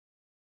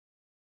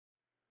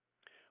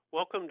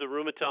Welcome to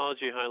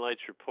Rheumatology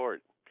Highlights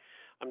Report.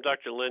 I'm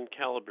Dr. Leonard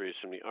Calabrese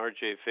from the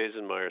R.J.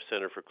 Fasenmyer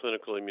Center for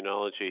Clinical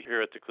Immunology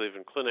here at the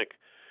Cleveland Clinic,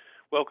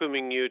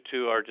 welcoming you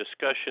to our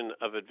discussion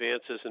of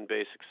advances in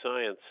basic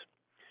science.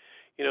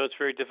 You know, it's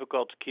very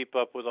difficult to keep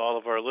up with all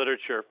of our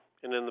literature,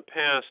 and in the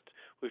past,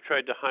 we've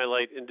tried to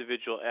highlight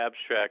individual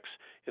abstracts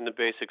in the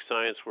basic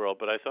science world,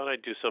 but I thought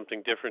I'd do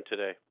something different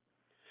today.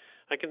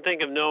 I can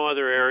think of no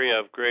other area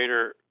of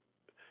greater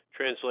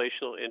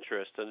translational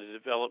interest in the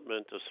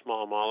development of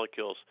small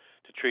molecules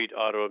to treat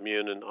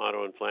autoimmune and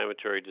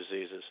autoinflammatory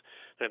diseases.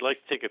 And I'd like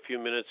to take a few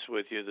minutes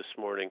with you this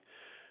morning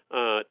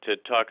to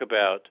talk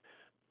about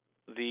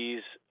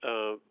these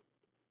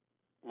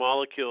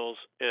molecules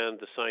and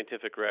the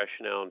scientific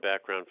rationale and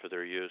background for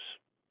their use.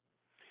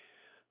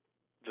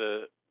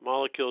 The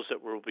molecules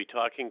that we'll be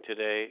talking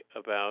today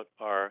about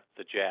are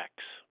the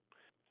JAKs.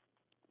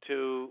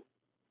 To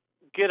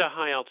get a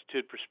high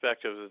altitude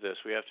perspective of this,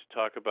 we have to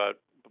talk about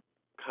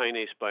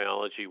kinase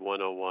biology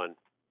 101.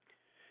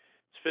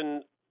 It's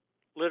been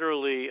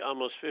literally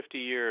almost 50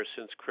 years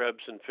since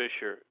Krebs and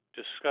Fisher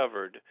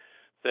discovered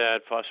that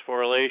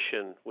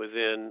phosphorylation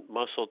within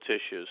muscle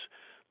tissues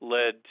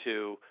led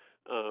to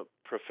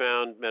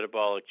profound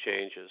metabolic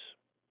changes.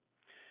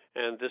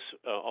 And this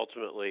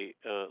ultimately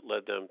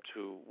led them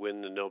to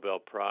win the Nobel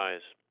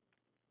Prize.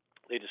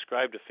 They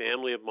described a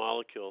family of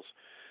molecules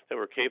that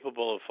were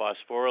capable of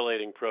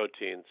phosphorylating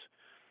proteins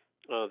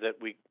that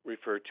we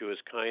refer to as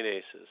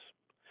kinases.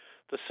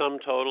 The sum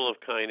total of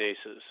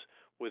kinases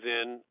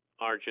within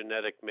our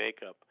genetic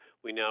makeup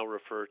we now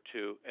refer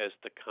to as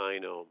the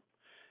kinome.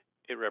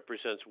 It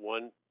represents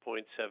 1.7%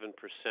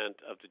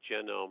 of the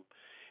genome,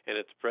 and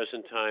at the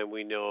present time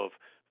we know of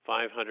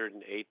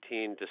 518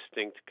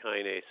 distinct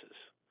kinases.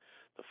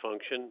 The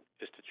function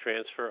is to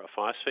transfer a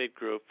phosphate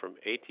group from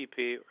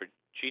ATP or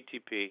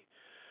GTP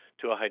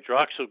to a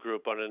hydroxyl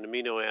group on an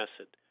amino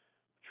acid,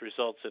 which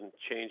results in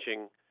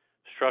changing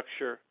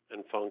structure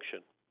and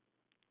function.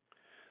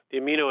 The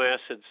amino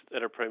acids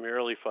that are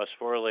primarily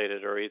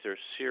phosphorylated are either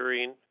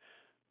serine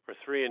or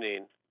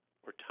threonine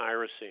or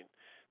tyrosine.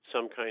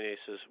 Some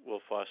kinases will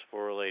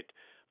phosphorylate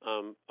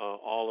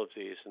all of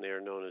these, and they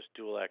are known as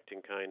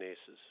dual-acting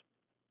kinases.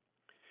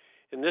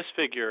 In this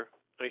figure,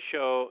 I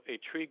show a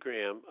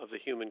trigram of the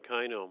human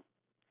kinome.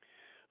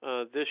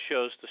 This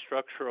shows the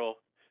structural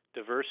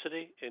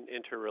diversity and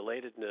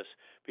interrelatedness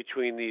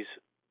between these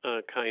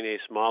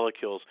kinase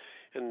molecules,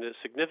 and the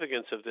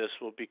significance of this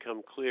will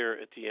become clear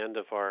at the end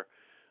of our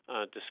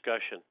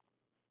discussion.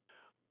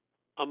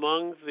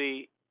 Among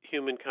the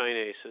human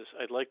kinases,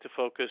 I'd like to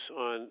focus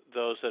on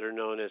those that are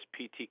known as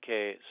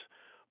PTKs,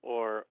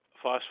 or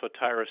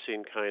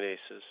phosphotyrosine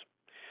kinases.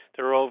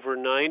 There are over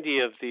 90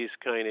 of these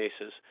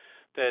kinases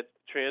that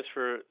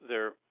transfer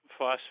their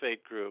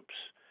phosphate groups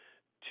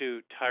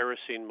to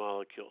tyrosine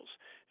molecules,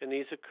 and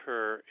these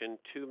occur in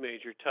two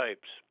major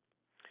types.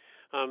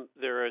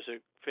 There is a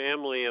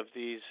family of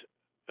these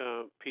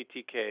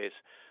PTKs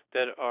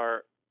that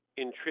are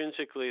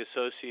intrinsically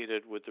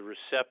associated with the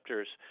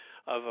receptors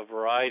of a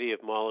variety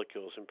of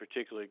molecules, in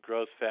particular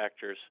growth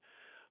factors.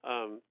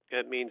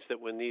 That means that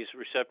when these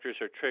receptors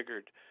are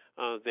triggered,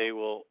 they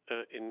will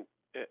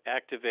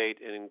activate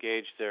and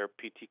engage their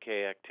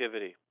PTK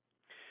activity.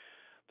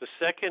 The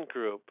second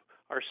group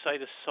are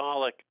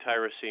cytosolic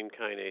tyrosine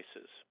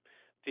kinases.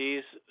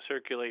 These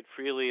circulate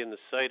freely in the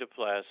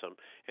cytoplasm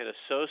and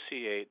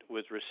associate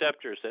with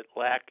receptors that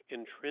lack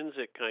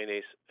intrinsic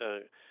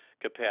kinase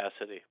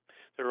capacity.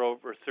 There are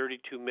over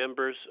 32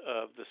 members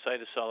of the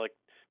cytosolic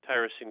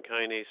tyrosine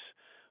kinase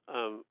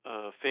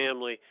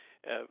family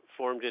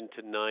formed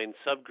into 9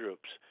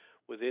 subgroups.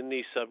 Within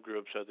these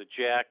subgroups are the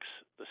JAKs,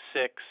 the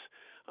 6,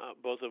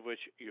 both of which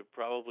you've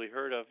probably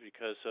heard of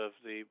because of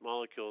the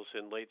molecules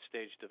in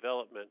late-stage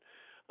development,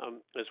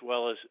 as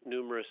well as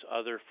numerous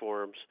other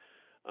forms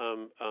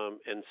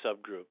and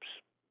subgroups.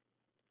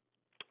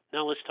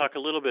 Now let's talk a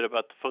little bit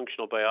about the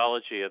functional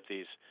biology of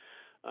these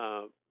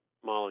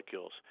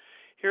molecules.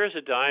 Here is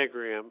a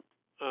diagram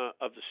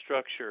of the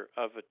structure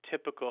of a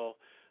typical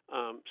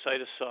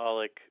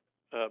cytosolic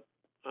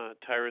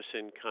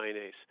tyrosine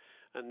kinase,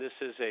 and this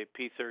is a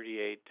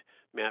p38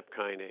 MAP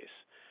kinase.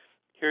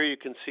 Here you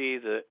can see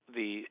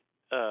the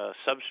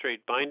substrate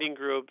binding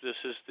group. This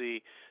is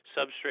the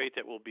substrate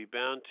that will be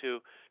bound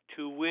to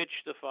which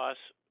the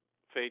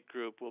phosphate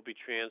group will be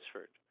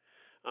transferred.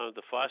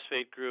 The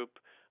phosphate group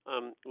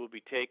will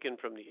be taken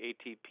from the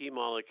ATP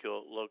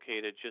molecule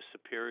located just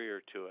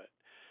superior to it.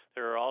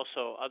 There are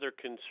also other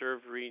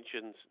conserved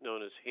regions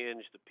known as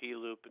hinge, the P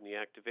loop, and the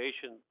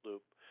activation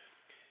loop.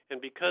 And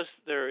because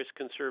there is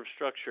conserved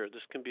structure,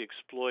 this can be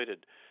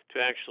exploited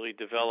to actually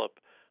develop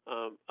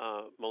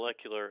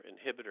molecular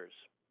inhibitors.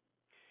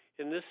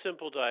 In this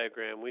simple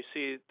diagram, we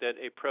see that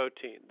a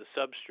protein, the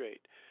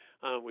substrate,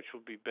 which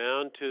will be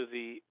bound to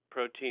the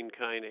protein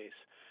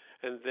kinase,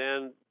 and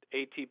then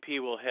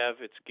ATP will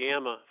have its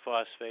gamma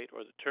phosphate,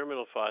 or the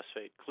terminal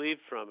phosphate,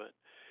 cleaved from it,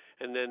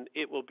 and then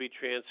it will be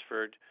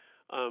transferred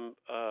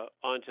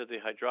onto the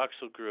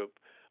hydroxyl group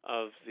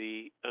of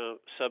the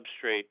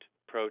substrate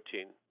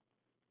protein.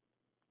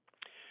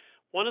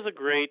 One of the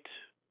great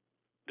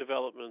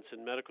developments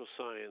in medical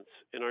science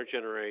in our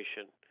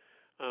generation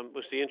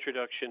was the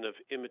introduction of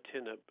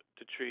imitinib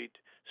to treat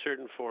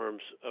certain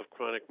forms of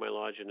chronic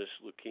myelogenous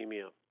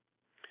leukemia.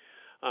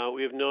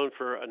 We have known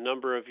for a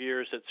number of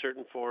years that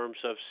certain forms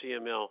of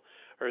CML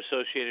are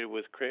associated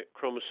with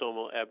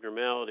chromosomal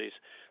abnormalities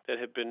that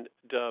have been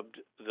dubbed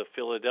the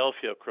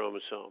Philadelphia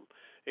chromosome,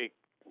 a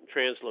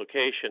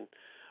translocation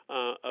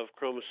of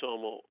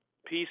chromosomal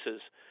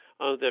pieces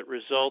that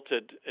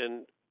resulted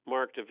and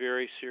marked a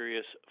very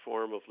serious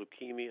form of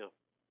leukemia.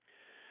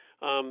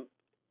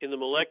 In the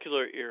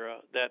molecular era,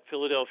 that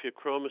Philadelphia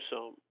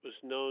chromosome was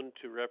known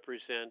to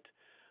represent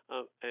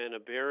an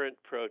aberrant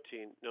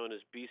protein known as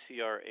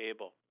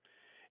BCR-ABL.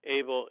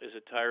 ABL is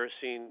a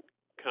tyrosine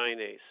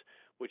kinase,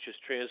 which is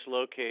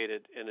translocated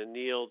and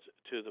annealed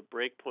to the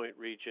breakpoint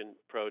region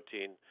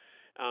protein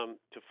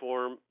to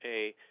form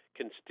a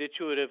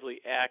constitutively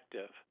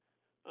active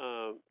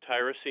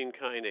tyrosine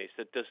kinase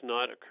that does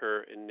not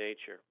occur in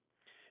nature.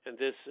 And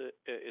this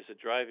is a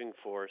driving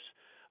force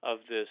of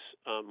this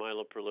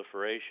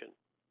myeloproliferation.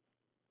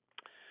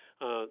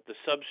 The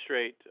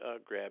substrate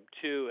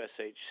GRAB2,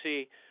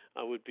 SHC,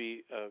 would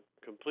be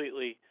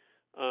completely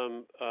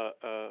and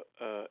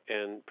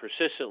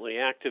persistently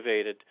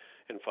activated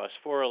and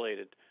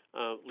phosphorylated,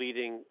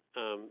 leading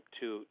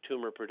to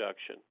tumor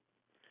production.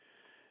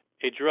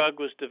 A drug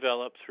was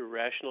developed through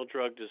rational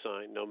drug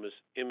design known as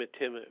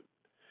imitinib.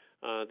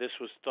 This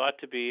was thought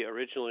to be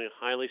originally a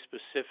highly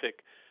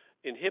specific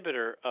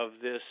inhibitor of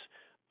this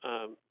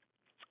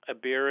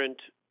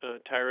aberrant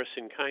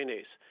tyrosine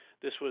kinase.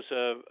 This was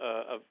a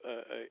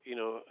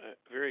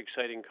very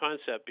exciting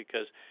concept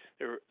because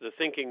the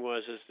thinking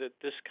was that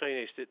this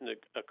kinase didn't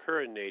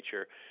occur in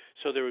nature,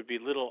 so there would be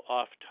little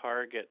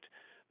off-target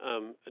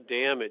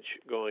damage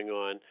going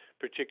on,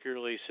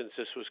 particularly since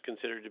this was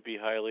considered to be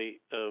highly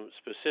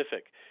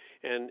specific.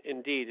 And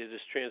indeed, it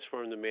has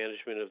transformed the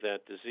management of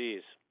that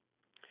disease.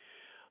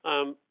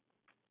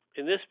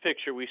 In this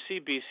picture, we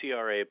see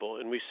BCR-ABL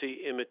and we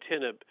see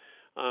imitinib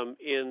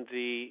in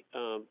the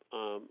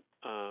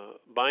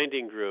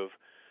binding groove,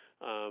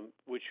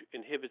 which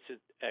inhibits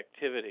its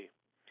activity.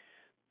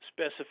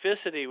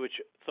 Specificity, which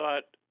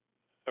thought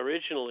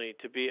originally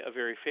to be a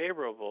very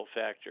favorable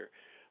factor,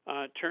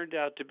 turned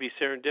out to be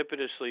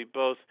serendipitously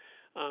both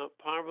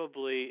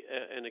probably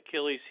an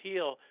Achilles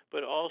heel,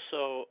 but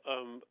also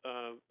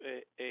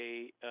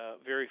a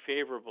very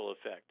favorable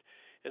effect.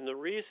 And the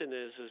reason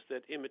is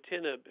that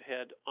imitinib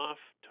had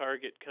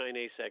off-target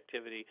kinase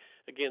activity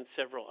against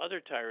several other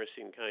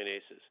tyrosine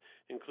kinases,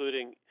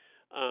 including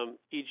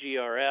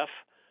EGRF,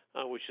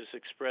 which is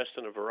expressed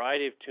on a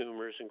variety of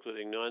tumors,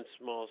 including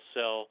non-small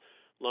cell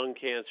lung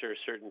cancer,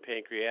 certain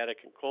pancreatic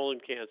and colon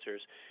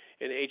cancers,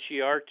 and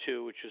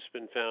HER2, which has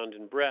been found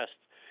in breast.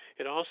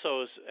 It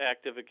also is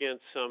active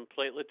against some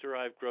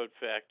platelet-derived growth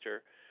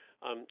factor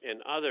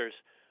and others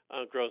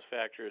growth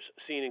factors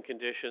seen in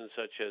conditions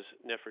such as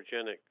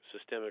nephrogenic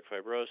systemic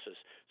fibrosis.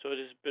 So it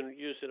has been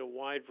used in a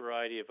wide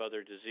variety of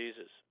other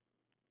diseases.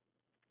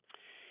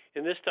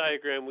 In this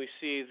diagram, we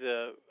see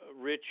the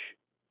rich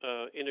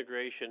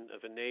integration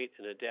of innate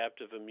and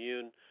adaptive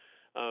immune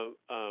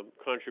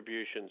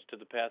contributions to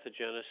the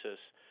pathogenesis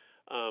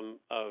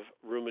of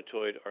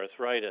rheumatoid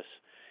arthritis.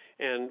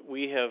 And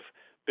we have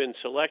been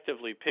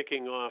selectively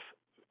picking off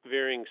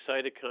varying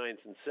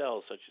cytokines in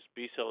cells, such as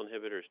B-cell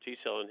inhibitors,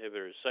 T-cell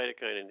inhibitors,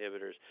 cytokine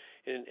inhibitors,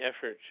 in an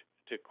effort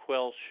to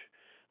quelch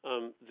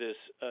this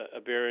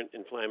aberrant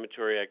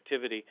inflammatory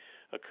activity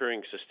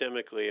occurring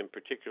systemically and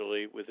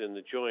particularly within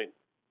the joint.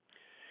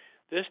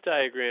 This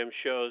diagram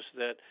shows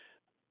that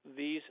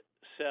these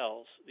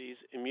cells, these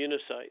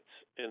immunocytes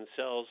and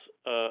cells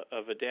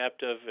of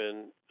adaptive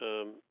and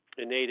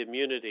innate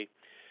immunity,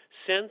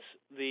 sense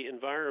the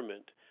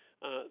environment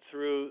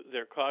through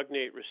their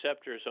cognate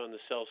receptors on the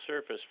cell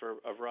surface for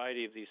a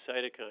variety of these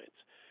cytokines.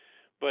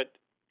 But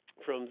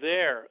from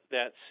there,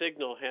 that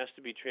signal has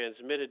to be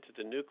transmitted to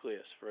the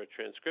nucleus for a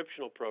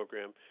transcriptional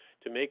program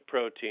to make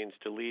proteins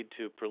to lead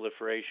to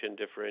proliferation,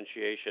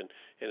 differentiation,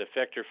 and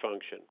effector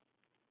function.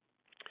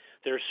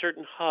 There are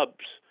certain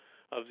hubs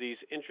of these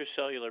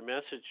intracellular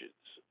messages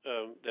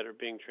that are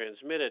being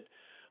transmitted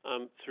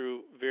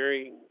through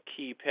very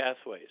key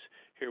pathways.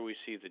 Here we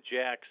see the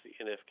JAKs, the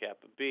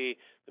NF-kappa B,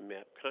 the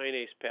MAP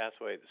kinase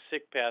pathway, the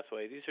SYK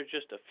pathway. These are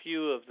just a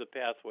few of the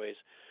pathways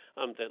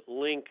that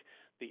link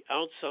the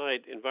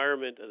outside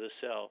environment of the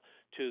cell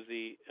to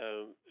the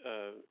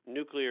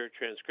nuclear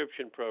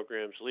transcription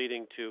programs,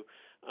 leading to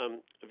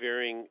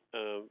varying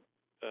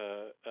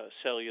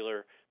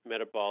cellular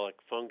metabolic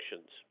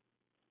functions.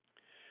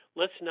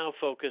 Let's now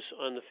focus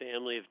on the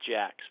family of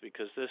JAKs,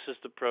 because this is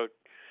the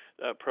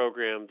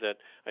program that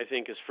I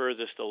think is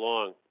furthest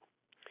along.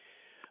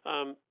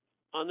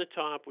 On the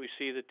top, we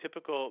see the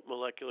typical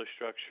molecular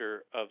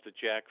structure of the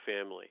JAK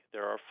family.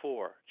 There are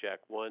four,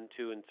 JAK1,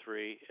 2, and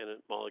 3, and a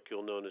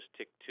molecule known as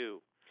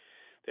TYK2.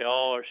 They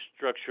all are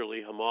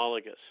structurally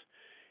homologous.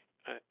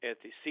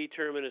 At the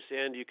C-terminus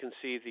end, you can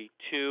see the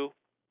two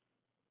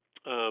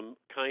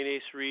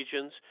kinase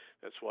regions.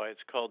 That's why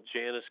it's called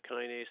Janus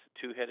kinase, the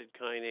two-headed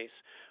kinase.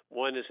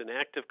 One is an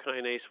active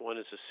kinase, one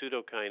is a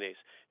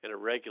pseudokinase, and a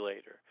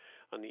regulator.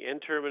 On the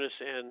N-terminus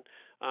end,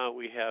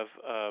 we have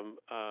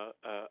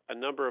a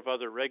number of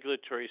other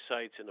regulatory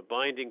sites and a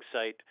binding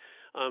site,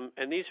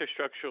 and these are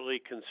structurally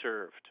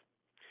conserved.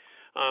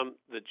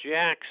 The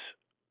JAKs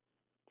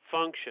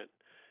function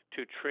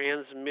to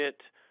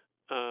transmit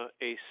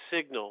a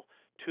signal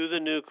to the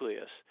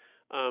nucleus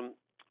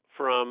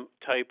from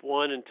type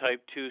 1 and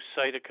type 2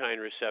 cytokine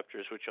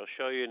receptors, which I'll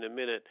show you in a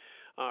minute,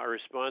 are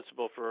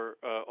responsible for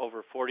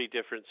over 40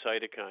 different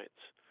cytokines.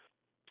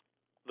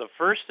 The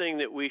first thing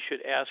that we should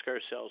ask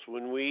ourselves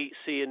when we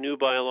see a new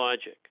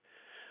biologic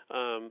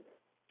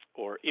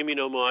or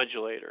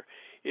immunomodulator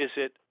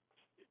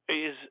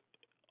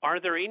are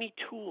there any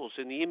tools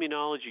in the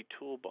immunology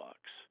toolbox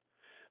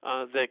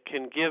that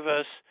can give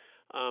us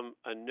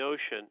a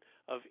notion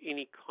of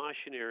any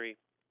cautionary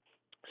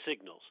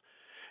signals?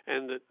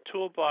 And the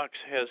toolbox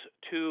has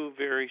two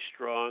very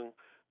strong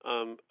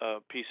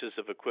pieces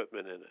of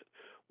equipment in it.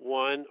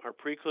 One are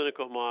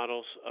preclinical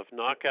models of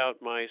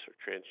knockout mice or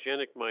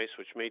transgenic mice,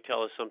 which may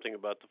tell us something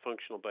about the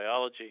functional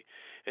biology.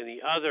 And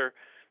the other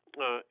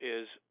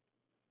is,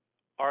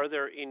 are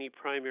there any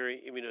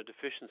primary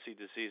immunodeficiency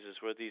diseases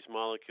where these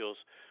molecules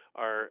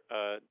are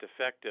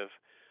defective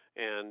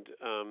and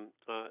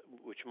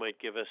which might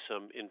give us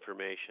some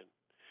information?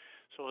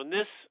 So on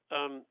this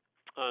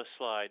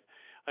slide,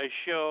 I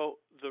show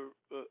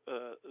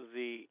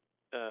the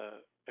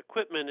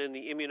equipment in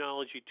the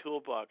immunology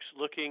toolbox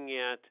looking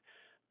at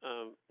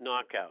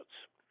knockouts.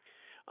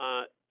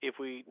 If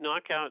we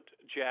knock out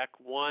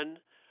JAK1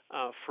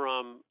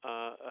 from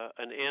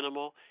an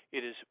animal,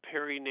 it is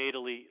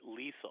perinatally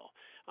lethal.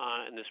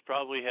 And this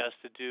probably has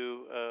to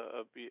do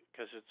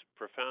because it's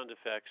profound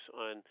effects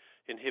on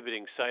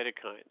inhibiting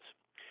cytokines.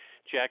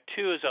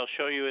 JAK2, as I'll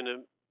show you in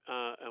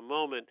a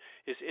moment,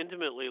 is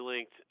intimately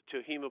linked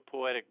to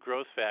hemopoietic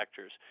growth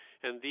factors,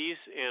 and these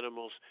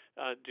animals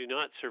do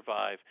not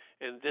survive,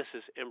 and this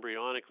is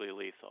embryonically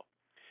lethal.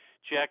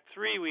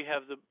 JAK3, we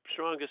have the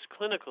strongest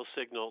clinical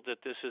signal that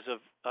this is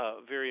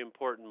a very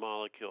important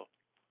molecule,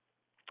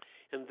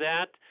 and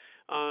that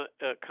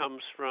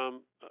comes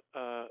from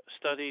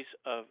studies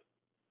of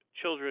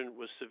children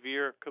with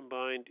severe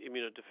combined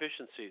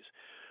immunodeficiencies,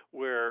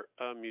 where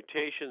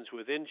mutations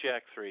within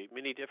JAK3,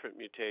 many different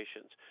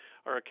mutations,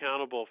 are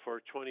accountable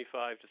for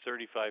 25 to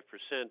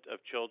 35%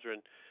 of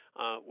children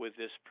with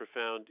this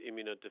profound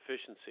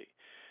immunodeficiency.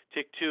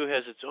 TYK2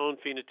 has its own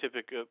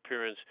phenotypic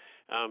appearance,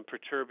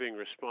 perturbing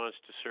response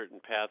to certain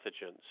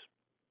pathogens.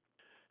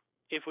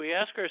 If we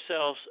ask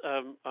ourselves,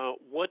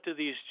 what do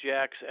these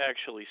JAKs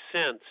actually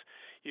sense,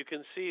 you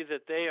can see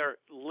that they are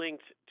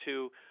linked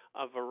to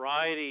a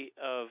variety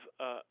of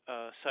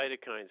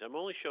cytokines. I'm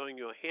only showing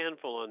you a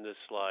handful on this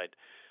slide,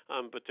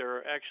 but there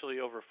are actually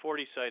over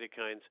 40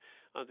 cytokines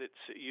that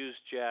use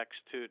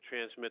JAKs to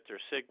transmit their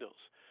signals.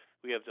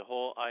 We have the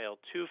whole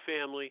IL-2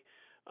 family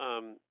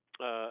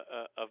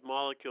of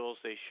molecules.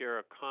 They share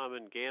a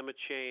common gamma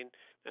chain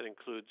that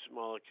includes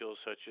molecules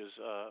such as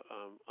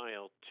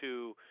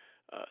IL-2,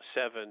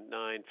 7,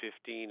 9,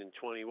 15, and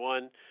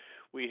 21.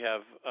 We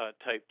have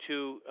type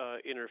 2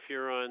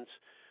 interferons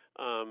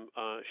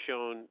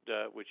shown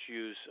which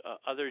use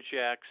other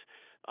JAKs,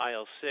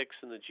 IL-6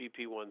 and the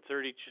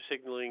GP130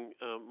 signaling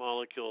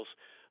molecules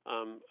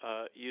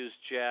use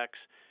JAKs,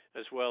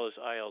 as well as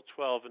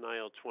IL-12 and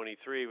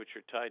IL-23, which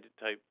are tied to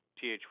type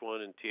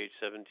Th1 and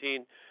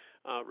Th17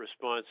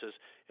 responses.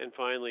 And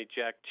finally,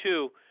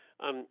 JAK2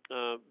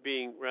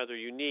 being rather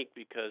unique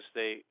because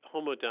they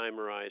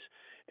homodimerize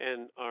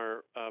and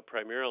are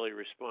primarily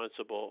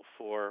responsible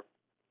for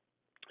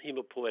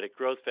hemopoietic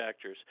growth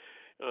factors.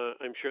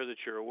 I'm sure that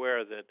you're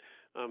aware that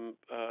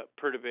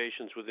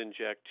perturbations within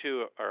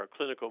JAK2 are a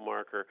clinical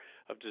marker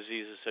of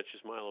diseases such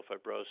as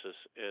myelofibrosis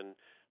and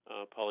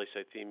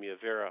polycythemia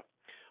vera.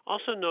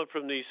 Also note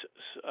from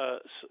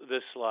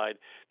this slide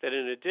that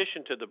in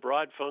addition to the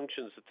broad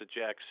functions that the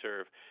JAKs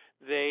serve,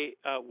 they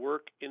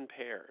work in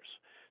pairs.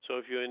 So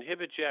if you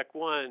inhibit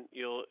JAK1,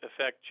 you'll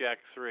affect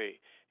JAK3.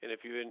 And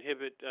if you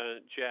inhibit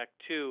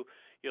JAK2,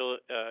 you'll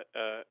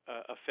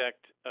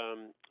affect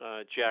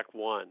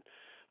JAK1.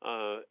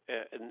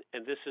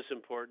 And this is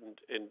important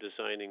in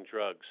designing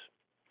drugs.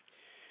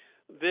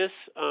 This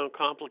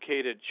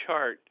complicated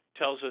chart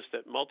tells us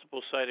that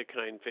multiple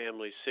cytokine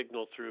families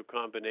signal through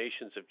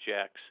combinations of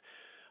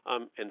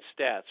JAKs and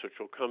STATs, which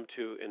we'll come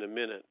to in a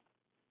minute.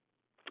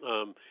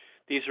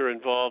 These are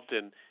involved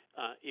in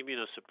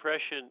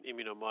immunosuppression,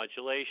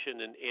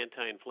 immunomodulation, and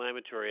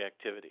anti-inflammatory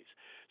activities.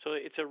 So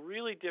it's a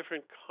really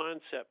different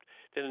concept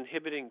than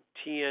inhibiting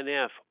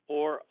TNF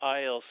or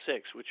IL-6,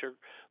 which are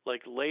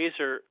like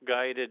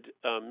laser-guided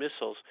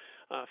missiles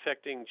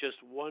affecting just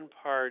one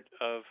part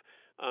of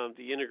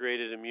the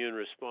integrated immune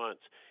response.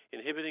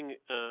 Inhibiting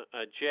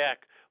a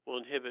JAK will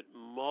inhibit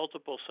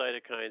multiple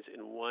cytokines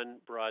in one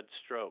broad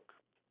stroke.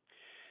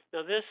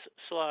 Now, this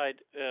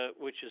slide,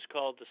 which is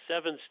called the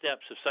 7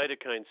 Steps of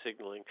Cytokine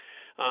Signaling,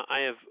 I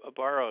have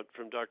borrowed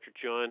from Dr.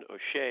 John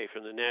O'Shea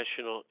from the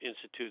National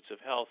Institutes of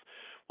Health,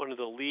 one of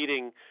the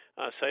leading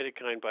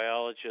cytokine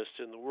biologists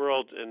in the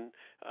world, and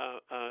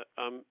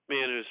a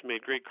man who's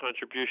made great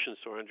contributions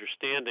to our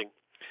understanding.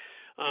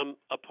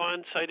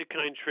 Upon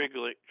cytokine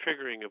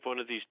triggering of one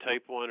of these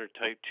type 1 or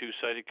type 2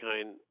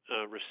 cytokine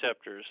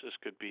receptors, this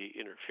could be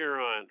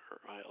interferon or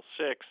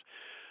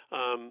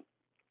IL-6,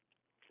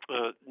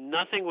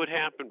 nothing would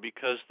happen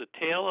because the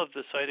tail of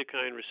the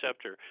cytokine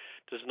receptor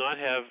does not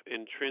have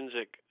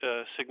intrinsic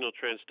signal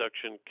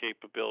transduction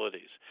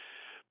capabilities.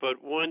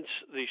 But once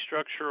the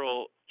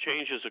structural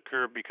changes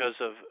occur because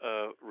of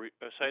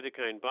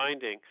cytokine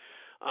binding,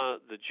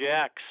 the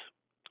JAKs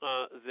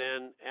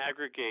then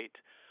aggregate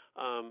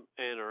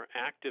and are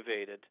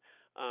activated,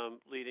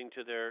 leading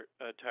to their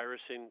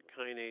tyrosine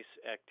kinase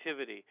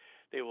activity.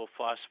 They will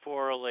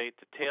phosphorylate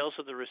the tails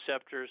of the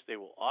receptors. They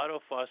will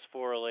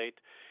autophosphorylate,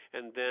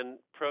 and then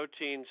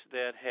proteins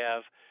that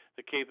have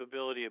the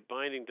capability of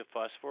binding to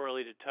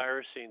phosphorylated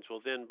tyrosines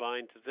will then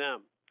bind to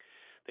them.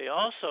 They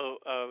also,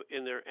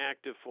 in their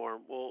active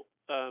form, will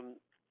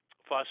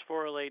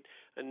phosphorylate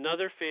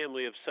another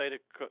family of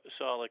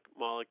cytosolic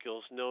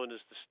molecules known as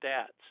the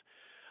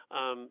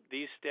STATs.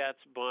 These STATs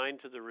bind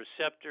to the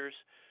receptors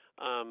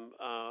and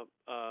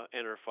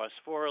are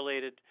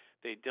phosphorylated.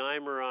 They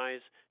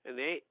dimerize, and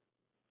they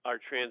are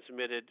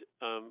transmitted,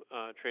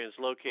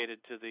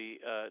 translocated to the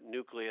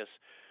nucleus,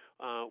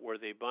 where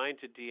they bind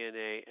to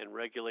DNA and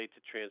regulate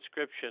the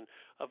transcription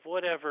of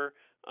whatever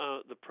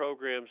the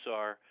programs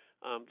are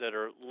that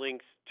are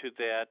linked to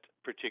that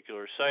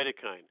particular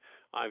cytokine.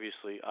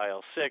 Obviously,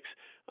 IL-6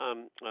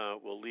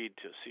 will lead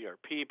to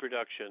CRP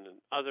production,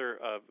 and other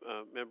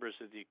members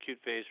of the acute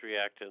phase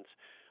reactants,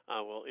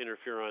 while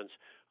interferons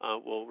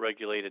will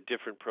regulate a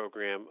different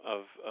program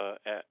of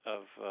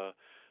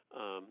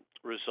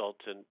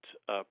resultant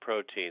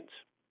proteins.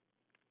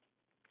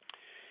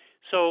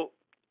 So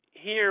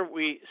here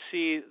we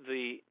see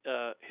the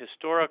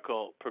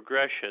historical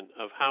progression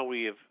of how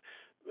we have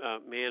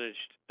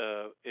managed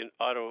in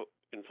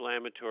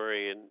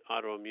autoinflammatory and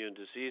autoimmune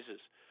diseases.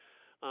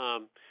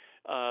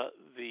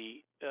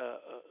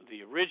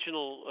 The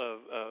original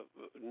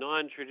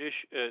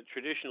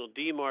traditional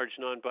DMARDs,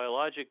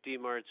 non-biologic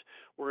DMARDs,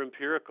 were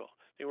empirical.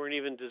 They weren't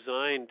even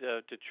designed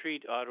to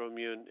treat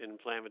autoimmune and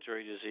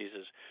inflammatory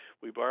diseases.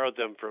 We borrowed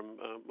them from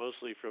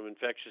mostly from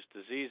infectious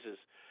diseases,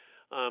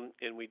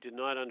 and we did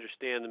not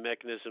understand the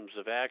mechanisms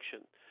of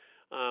action.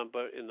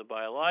 But in the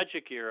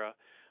biologic era,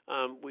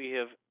 we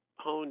have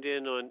honed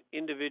in on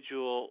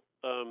individual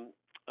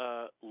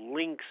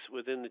links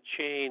within the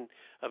chain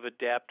of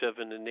adaptive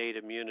and innate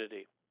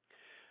immunity.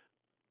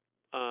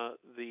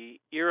 The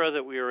era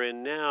that we are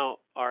in now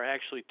are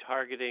actually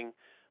targeting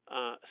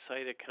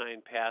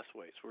cytokine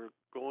pathways. We're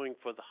going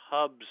for the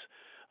hubs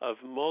of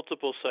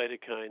multiple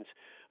cytokines,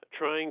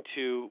 trying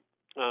to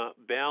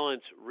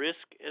balance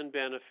risk and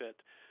benefit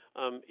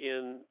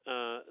in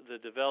the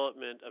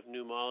development of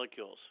new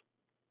molecules.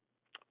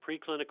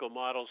 Preclinical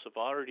models have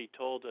already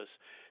told us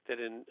that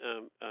in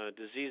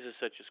diseases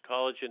such as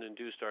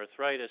collagen-induced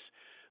arthritis,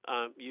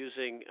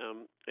 using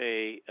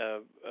a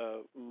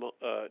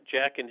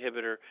JAK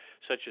inhibitor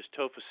such as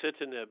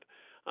tofacitinib,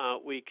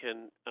 we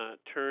can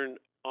turn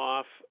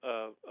off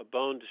a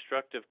bone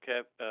destructive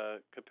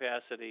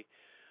capacity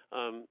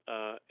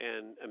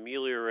and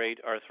ameliorate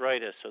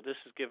arthritis. So this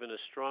has given us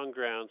strong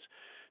grounds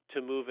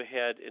to move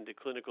ahead into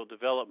clinical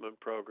development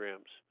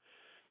programs.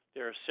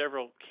 There are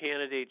several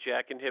candidate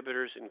JAK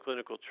inhibitors in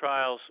clinical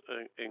trials,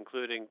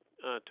 including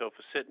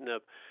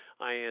tofacitinib,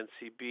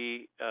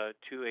 INCB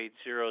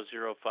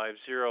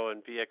 280050,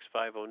 and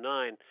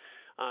VX509.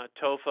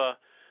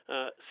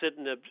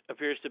 Tofacitinib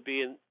appears to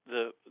be in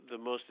the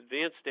most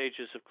advanced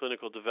stages of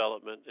clinical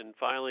development, and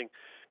filing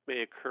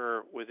may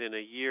occur within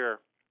a year.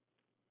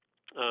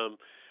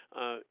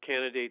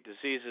 Candidate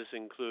diseases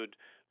include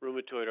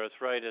rheumatoid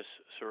arthritis,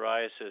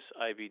 psoriasis,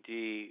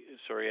 IBD,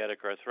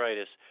 psoriatic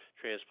arthritis,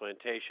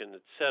 transplantation,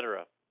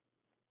 etc.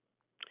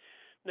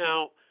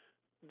 Now,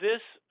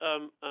 this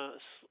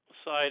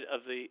side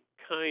of the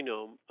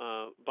kinome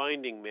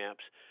binding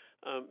maps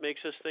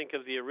makes us think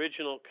of the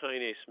original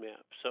kinase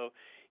map. So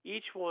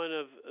each one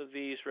of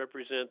these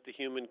represent the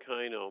human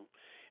kinome,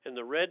 and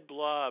the red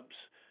blobs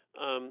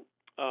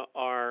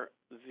are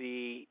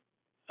the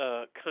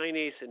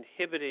kinase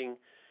inhibiting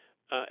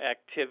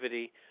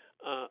activity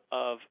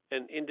of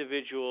an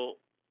individual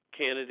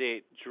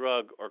candidate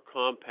drug or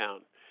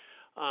compound.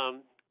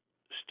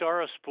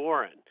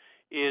 Staurosporin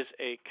is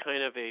a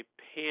kind of a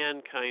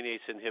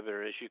pan-kinase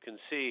inhibitor. As you can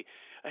see,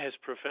 it has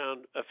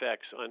profound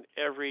effects on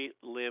every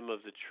limb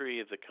of the tree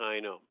of the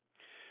kinome.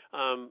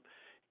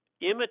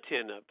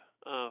 Imatinib,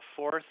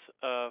 fourth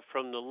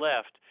from the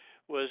left,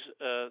 was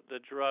the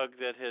drug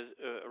that has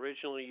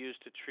originally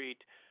used to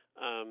treat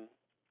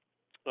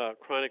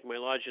chronic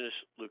myelogenous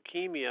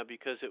leukemia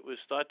because it was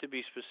thought to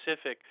be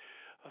specific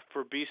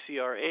for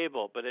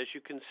BCR-ABL. But as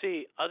you can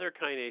see, other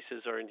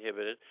kinases are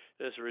inhibited.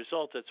 And as a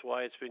result, that's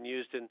why it's been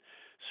used in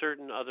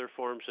certain other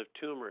forms of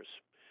tumors.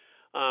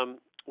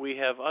 We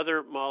have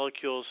other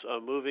molecules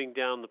moving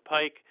down the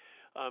pike,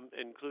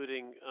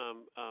 including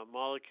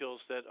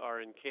molecules that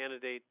are in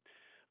candidate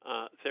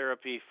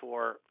therapy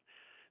for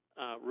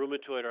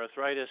rheumatoid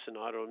arthritis and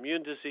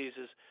autoimmune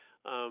diseases,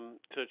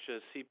 such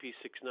as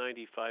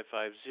CP690,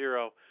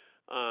 550,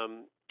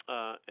 and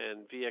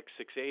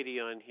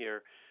VX680 on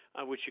here,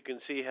 which you can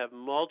see have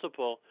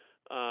multiple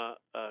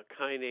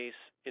kinase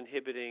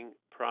inhibiting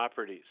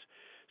properties.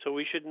 So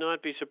we should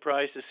not be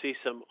surprised to see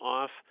some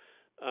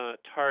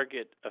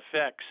off-target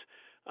effects.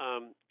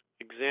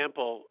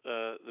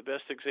 The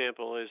best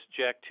example is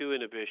JAK2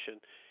 inhibition.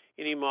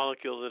 Any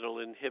molecule that will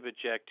inhibit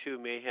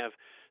JAK2 may have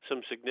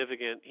some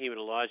significant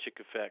hematologic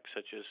effects,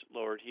 such as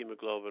lowered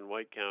hemoglobin,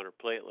 white count, or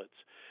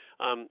platelets,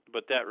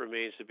 but that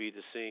remains to be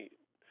seen.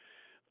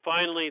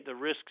 Finally, the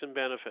risks and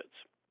benefits.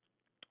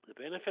 The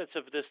benefits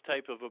of this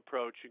type of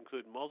approach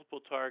include multiple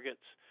targets,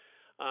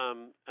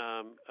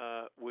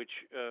 which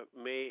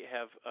may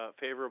have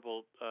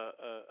favorable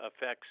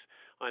effects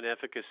on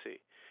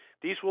efficacy.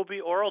 These will be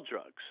oral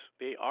drugs.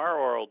 They are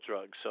oral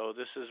drugs, so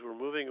we're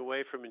moving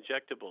away from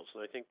injectables,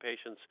 and I think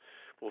patients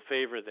will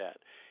favor that.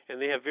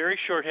 And they have very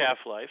short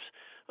half-lives,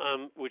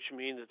 which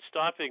mean that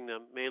stopping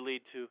them may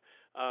lead to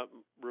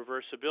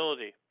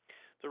reversibility.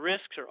 The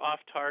risks are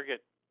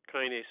off-target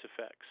kinase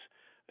effects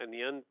and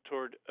the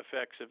untoward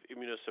effects of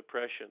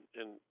immunosuppression,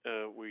 and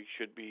we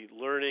should be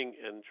learning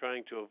and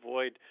trying to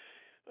avoid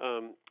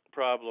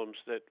problems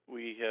that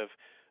we have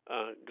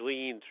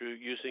gleaned through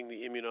using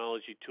the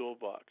immunology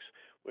toolbox.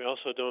 We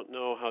also don't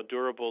know how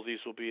durable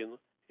these will be in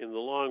the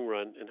long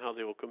run and how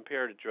they will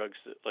compare to drugs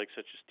such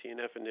as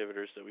TNF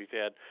inhibitors that we've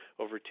had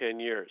over 10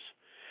 years.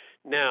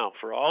 Now,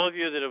 for all of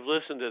you that have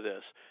listened to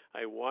this,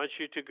 I want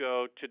you to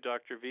go to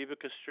Dr.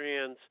 Vibeke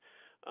Strand's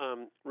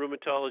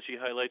Rheumatology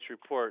Highlights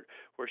report,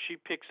 where she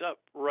picks up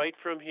right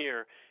from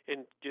here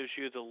and gives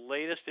you the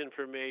latest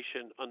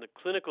information on the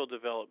clinical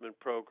development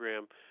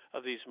program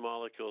of these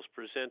molecules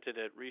presented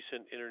at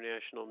recent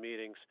international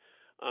meetings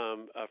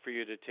for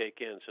you to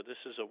take in. So this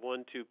is a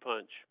 1-2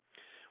 punch.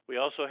 We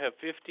also have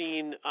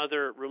 15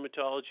 other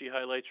Rheumatology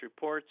Highlights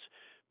reports,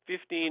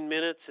 15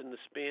 minutes in the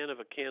span of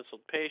a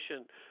canceled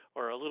patient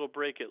or a little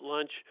break at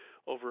lunch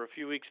over a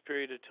few weeks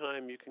period of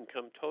time. You can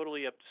come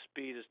totally up to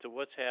speed as to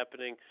what's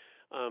happening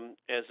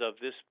as of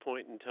this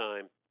point in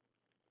time.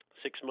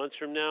 6 months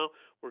from now,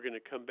 we're going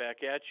to come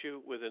back at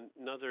you with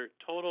another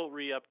total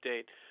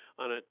re-update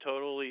on a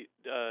totally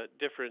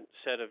different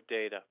set of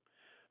data.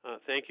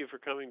 Thank you for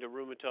coming to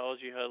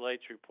Rheumatology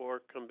Highlights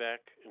report. Come back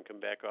and come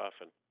back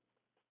often.